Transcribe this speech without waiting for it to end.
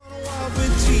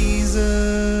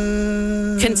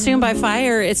Consumed by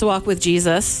Fire, It's a Walk with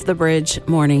Jesus, the Bridge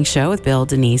Morning Show with Bill,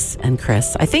 Denise, and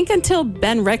Chris. I think until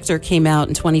Ben Rector came out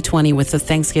in 2020 with the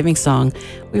Thanksgiving song,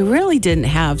 we really didn't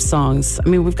have songs. I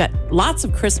mean, we've got lots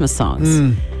of Christmas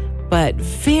songs, but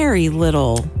very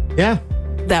little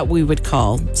that we would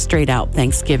call straight out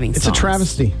Thanksgiving songs. It's a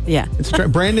travesty. Yeah.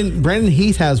 Brandon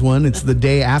Heath has one. It's the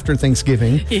day after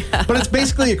Thanksgiving. Yeah. But it's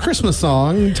basically a Christmas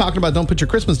song talking about don't put your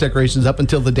Christmas decorations up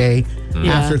until the day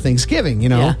after Thanksgiving, you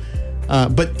know. Yeah.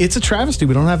 But it's a travesty.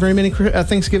 We don't have very many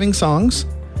Thanksgiving songs.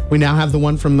 We now have the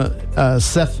one from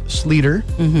Seth Schleter,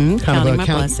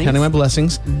 Counting My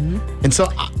Blessings. And so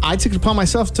I took it upon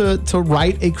myself to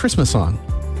write a Christmas song.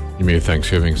 You mean a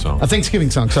Thanksgiving song? A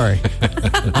Thanksgiving song, sorry.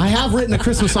 I have written a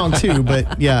Christmas song too,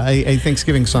 but yeah, a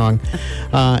Thanksgiving song.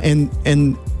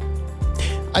 And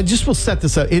I just will set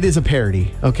this up. It is a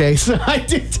parody, okay? So I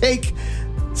did take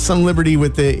some liberty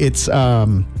with it.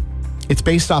 It's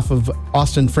based off of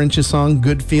Austin French's song,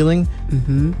 Good Feeling.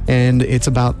 And it's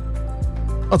about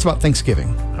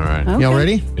Thanksgiving. All right. Okay. Y'all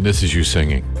ready? And this is you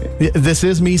singing. This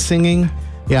is me singing.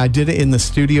 Yeah, I did it in the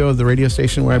studio of the radio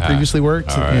station where I previously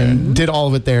worked and did all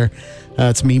of it there.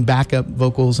 It's me, backup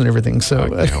vocals and everything. So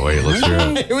I can't wait. Let's hear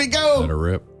it. Here we go. Let her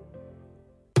rip.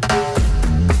 All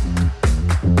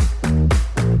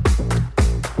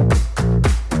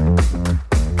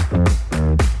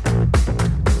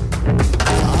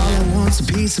I want's a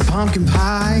piece of pumpkin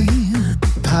pie.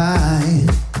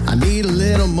 I need a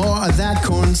little more of that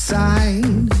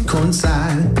cornside. It's a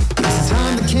time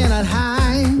that cannot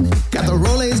hide. Got the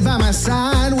Rolaids by my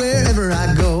side wherever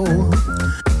I go.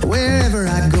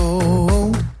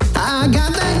 I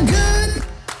got that good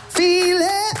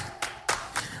feeling.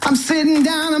 I'm sitting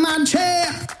down in my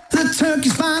chair. The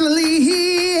turkey's finally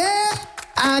here.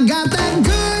 I got that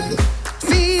good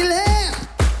feeling.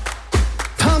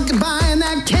 Pumpkin pie in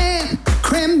that can,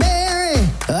 cranberry.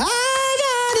 I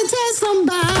gotta tell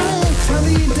somebody. Time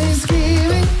to eat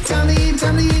Thanksgiving. Time to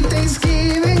eat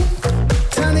Thanksgiving.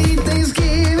 Time to eat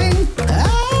Thanksgiving.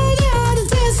 I gotta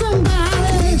tell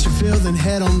somebody. Eat your fill, then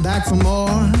head on back for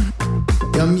more.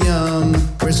 Yum yum.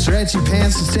 Wear stretchy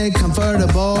pants to stay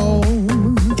comfortable.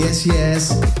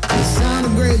 Yes. The sound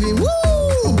of gravy.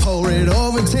 Woo! Pour it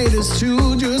over taters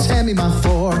too. Just hand me my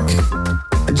fork.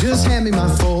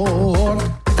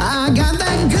 I got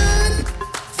that good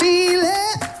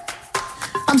feeling.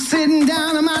 I'm sitting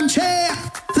down in my chair.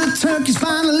 The turkey's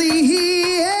finally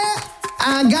here.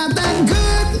 I got that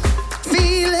good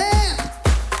feeling.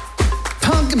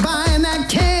 Pumpkin pie in that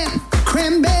can,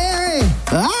 cranberry.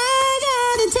 I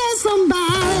gotta tell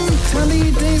somebody. Time to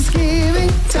eat Thanksgiving.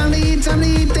 Time to eat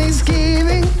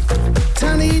Thanksgiving.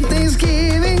 Time to eat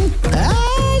Thanksgiving. I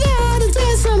gotta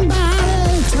tell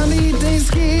somebody. Time to eat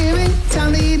Thanksgiving.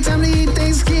 Time to eat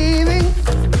Thanksgiving.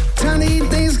 Time to eat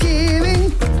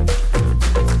Thanksgiving.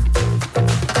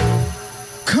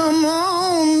 Come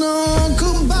on,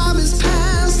 Uncle Bob is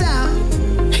passed out.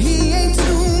 He ate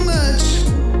too much.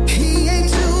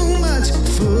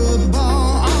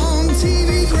 Football on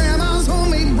TV, Grandma's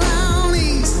homemade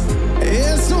brownies.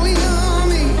 It's so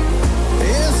yummy.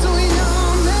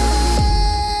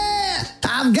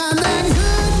 I've got that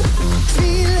good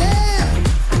feeling.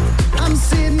 I'm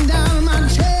sitting down in my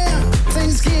chair.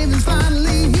 Thanksgiving's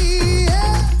finally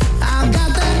here. I've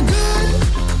got that good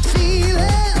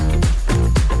feeling.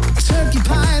 Turkey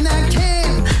pie in that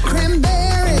can,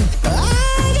 cranberry. I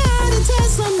gotta tell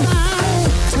somebody.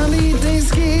 Time to eat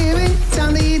Thanksgiving.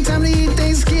 Time to eat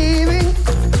Thanksgiving.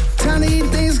 Time to eat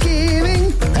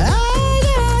Thanksgiving. I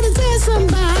gotta tell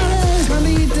somebody. Time to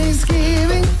eat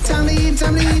Thanksgiving. Time to eat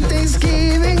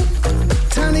Thanksgiving.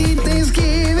 Time to eat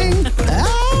Thanksgiving. I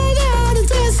gotta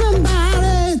tell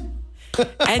somebody.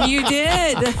 And you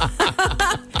did.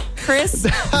 Chris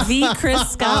Scotland. Chris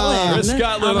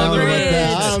Scotland on the bridge.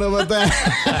 I don't know about that.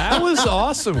 That was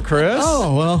awesome, Chris.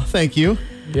 Oh, well, thank you.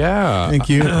 Yeah. Thank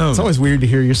you. It's always weird to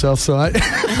hear yourself, so You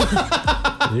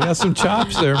got some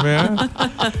chops there, man.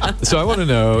 So I want to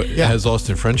know, has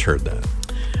Austin French heard that?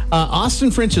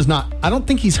 Austin French is not. I don't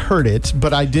think he's heard it,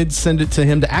 but I did send it to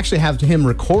him to actually have him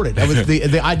record it. That was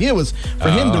the idea was for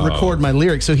him to record my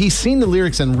lyrics. So he's seen the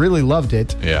lyrics and really loved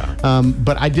it. Yeah.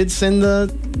 But I did send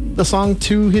the song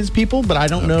to his people, but I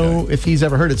don't know if he's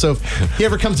ever heard it. So if he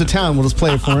ever comes to town, we'll just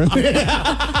play it for him.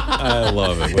 I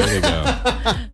love it. Way to go.